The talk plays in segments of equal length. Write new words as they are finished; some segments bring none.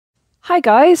Hi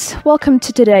guys, welcome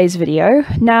to today's video.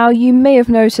 Now you may have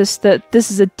noticed that this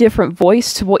is a different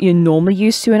voice to what you're normally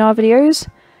used to in our videos.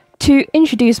 To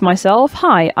introduce myself,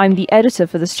 hi, I'm the editor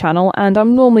for this channel and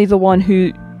I'm normally the one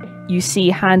who you see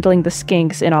handling the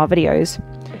skinks in our videos.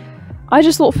 I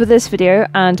just thought for this video,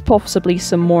 and possibly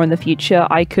some more in the future,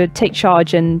 I could take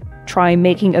charge and try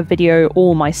making a video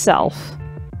all myself.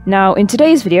 Now, in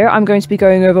today's video, I'm going to be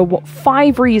going over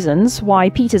 5 reasons why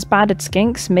Peter's banded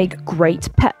skinks make great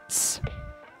pets.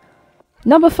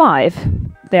 Number 5.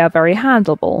 They are very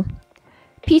handleable.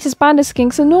 Peter's banded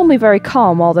skinks are normally very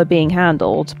calm while they're being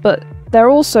handled, but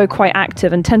they're also quite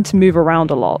active and tend to move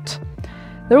around a lot.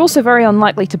 They're also very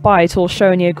unlikely to bite or show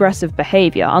any aggressive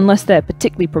behaviour unless they're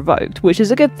particularly provoked, which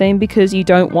is a good thing because you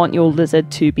don't want your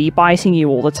lizard to be biting you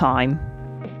all the time.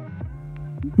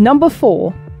 Number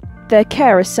 4. Their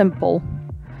care is simple.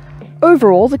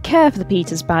 Overall, the care for the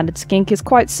Peter's banded skink is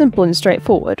quite simple and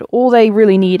straightforward. All they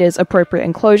really need is appropriate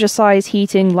enclosure size,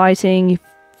 heating, lighting,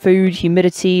 food,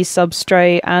 humidity,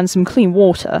 substrate, and some clean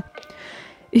water.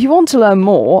 If you want to learn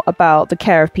more about the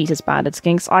care of Peter's banded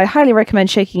skinks, I highly recommend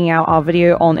checking out our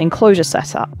video on enclosure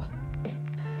setup.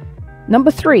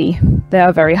 Number 3. They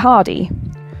are very hardy.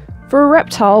 For a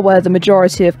reptile where the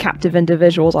majority of captive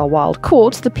individuals are wild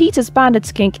caught, the Peter's banded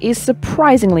skink is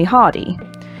surprisingly hardy.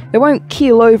 They won't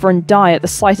keel over and die at the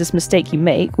slightest mistake you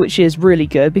make, which is really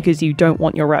good because you don't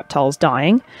want your reptiles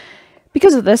dying.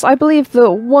 Because of this, I believe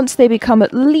that once they become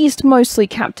at least mostly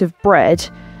captive bred,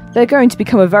 they're going to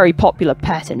become a very popular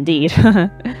pet indeed.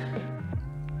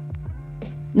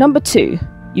 Number 2.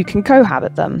 You can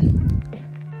cohabit them.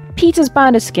 Peter's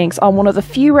banded skinks are one of the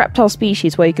few reptile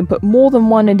species where you can put more than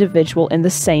one individual in the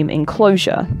same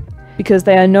enclosure, because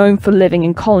they are known for living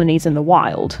in colonies in the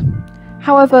wild.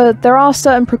 However, there are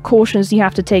certain precautions you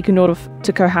have to take in order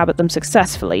to cohabit them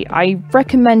successfully. I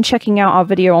recommend checking out our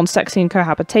video on sexing and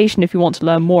cohabitation if you want to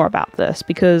learn more about this,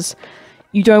 because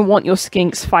you don't want your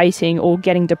skinks fighting or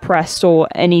getting depressed or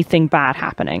anything bad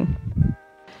happening.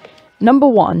 Number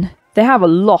 1. They have a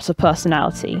lot of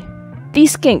personality.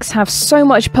 These skinks have so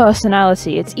much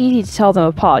personality, it's easy to tell them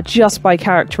apart just by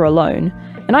character alone,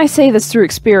 and I say this through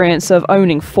experience of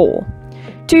owning 4.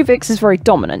 Tuvix is very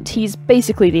dominant, he's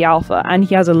basically the alpha, and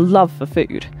he has a love for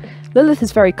food. Lilith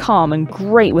is very calm and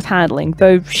great with handling,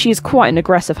 though she is quite an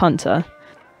aggressive hunter.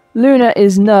 Luna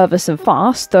is nervous and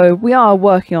fast, though we are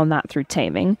working on that through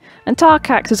taming, and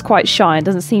Tarkax is quite shy and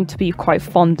doesn't seem to be quite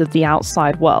fond of the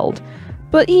outside world,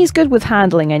 but he's good with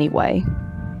handling anyway.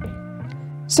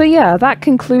 So yeah, that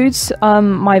concludes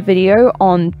my video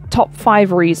on top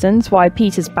 5 reasons why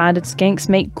Peter's banded skinks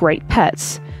make great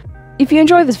pets. If you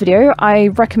enjoyed this video, I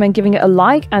recommend giving it a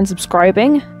like and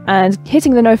subscribing, and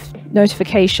hitting the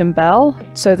notification bell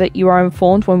so that you are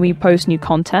informed when we post new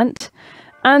content,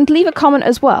 and leave a comment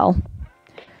as well.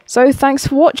 So thanks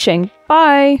for watching,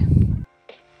 bye!